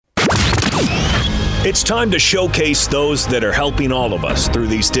It's time to showcase those that are helping all of us through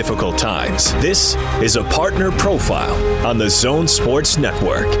these difficult times. This is a Partner Profile on the Zone Sports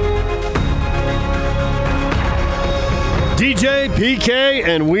Network. DJ, PK,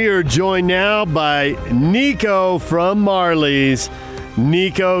 and we are joined now by Nico from Marley's.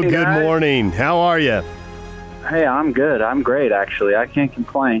 Nico, good morning. How are you? Hey, I'm good. I'm great, actually. I can't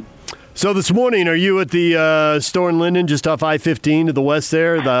complain. So this morning, are you at the store in Linden, just off I-15 to the west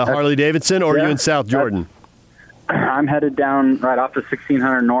there, the Harley-Davidson, or are you in South Jordan? I'm headed down right off the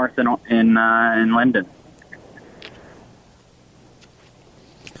 1600 North in Linden.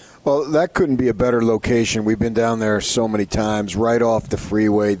 Well, that couldn't be a better location. We've been down there so many times, right off the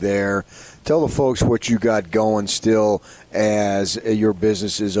freeway there. Tell the folks what you got going still as your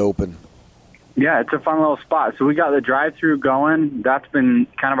business is open. Yeah, it's a fun little spot. So we got the drive-through going. That's been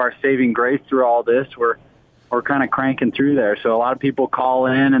kind of our saving grace through all this. We're kind of cranking through there. So a lot of people call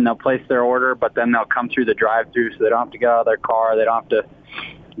in and they'll place their order, but then they'll come through the drive-through so they don't have to get out of their car. They don't have to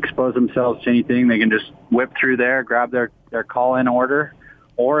expose themselves to anything. They can just whip through there, grab their call-in order.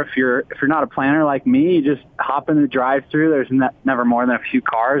 Or if you're not a planner like me, you just hop in the drive-through. There's never more than a few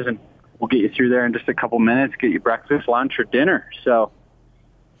cars, and we'll get you through there in just a couple minutes, get you breakfast, lunch, or dinner. So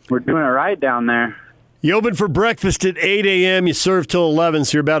we're doing it right down there. You open for breakfast at 8 a.m. You serve till 11,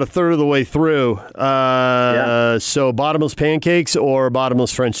 so you're about a third of the way through. So bottomless pancakes or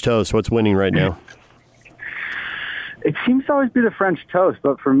bottomless French toast? What's winning right now? It seems to always be the French toast,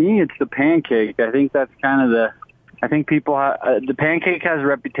 but for me, it's the pancake. I think that's kind of I think people the pancake has a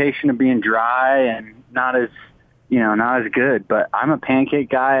reputation of being dry and not as good. But I'm a pancake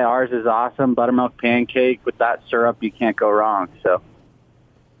guy. Ours is awesome. Buttermilk pancake with that syrup, you can't go wrong. So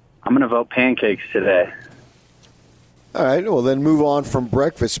I'm going to vote pancakes today. All right. Well, then move on from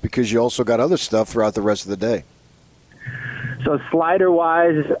breakfast because you also got other stuff throughout the rest of the day. So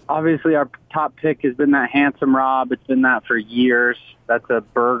slider-wise, obviously our top pick has been that Handsome Rob. It's been that for years. That's a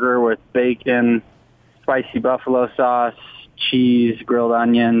burger with bacon, spicy buffalo sauce, cheese, grilled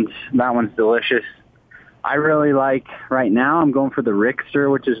onions. That one's delicious. I really like, right now, I'm going for the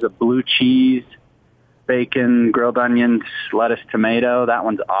Rickster, which is the blue cheese, bacon, grilled onions, lettuce, tomato. That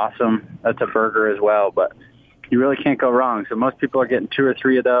one's awesome. That's a burger as well, but you really can't go wrong. So most people are getting 2 or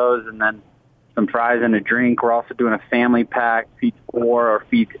 3 of those and then some fries and a drink. We're also doing a family pack, feet 4 or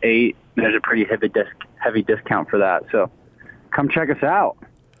feet 8. There's a pretty heavy discount for that. So come check us out.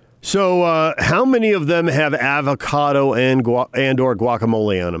 So how many of them have avocado and or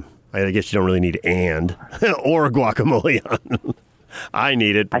guacamole on them? I guess you don't really need or guacamole on them. I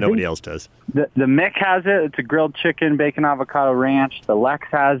need it, but nobody else does. The Mick has it. It's a grilled chicken, bacon, avocado ranch. The Lex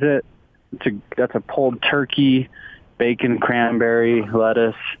has it. That's a pulled turkey, bacon, cranberry,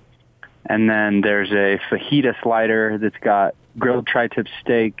 lettuce. And then there's a fajita slider that's got grilled tri-tip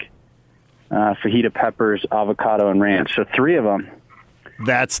steak, fajita peppers, avocado, and ranch. So 3 of them.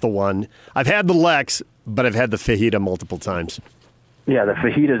 That's the one. I've had the Lex, but I've had the fajita multiple times. Yeah, the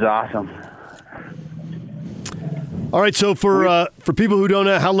fajita's awesome. All right, so for people who don't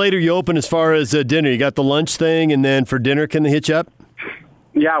know, how late are you open as far as dinner? You got the lunch thing, and then for dinner, can they hit you up?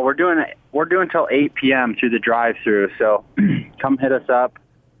 Yeah, we're doing till 8 p.m. through the drive-through, so come hit us up.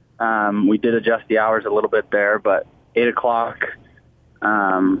 We did adjust the hours a little bit there, but 8 o'clock,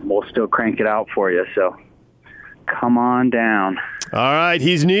 we'll still crank it out for you, so come on down. All right,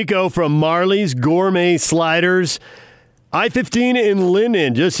 he's Nico from Marley's Gourmet Sliders. I-15 in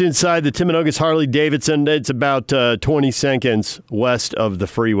Linden, just inside the Timpanogos Harley-Davidson. It's about 20 seconds west of the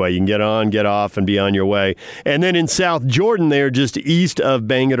freeway. You can get on, get off, and be on your way. And then in South Jordan, they're just east of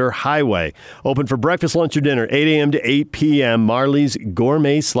Bangerter Highway. Open for breakfast, lunch, or dinner, 8 a.m. to 8 p.m. Marley's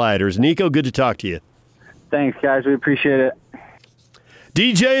Gourmet Sliders. Nico, good to talk to you. Thanks, guys. We appreciate it.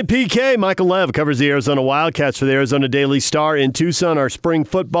 DJ and PK, Michael Lev covers the Arizona Wildcats for the Arizona Daily Star in Tucson. Our spring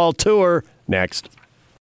football tour next.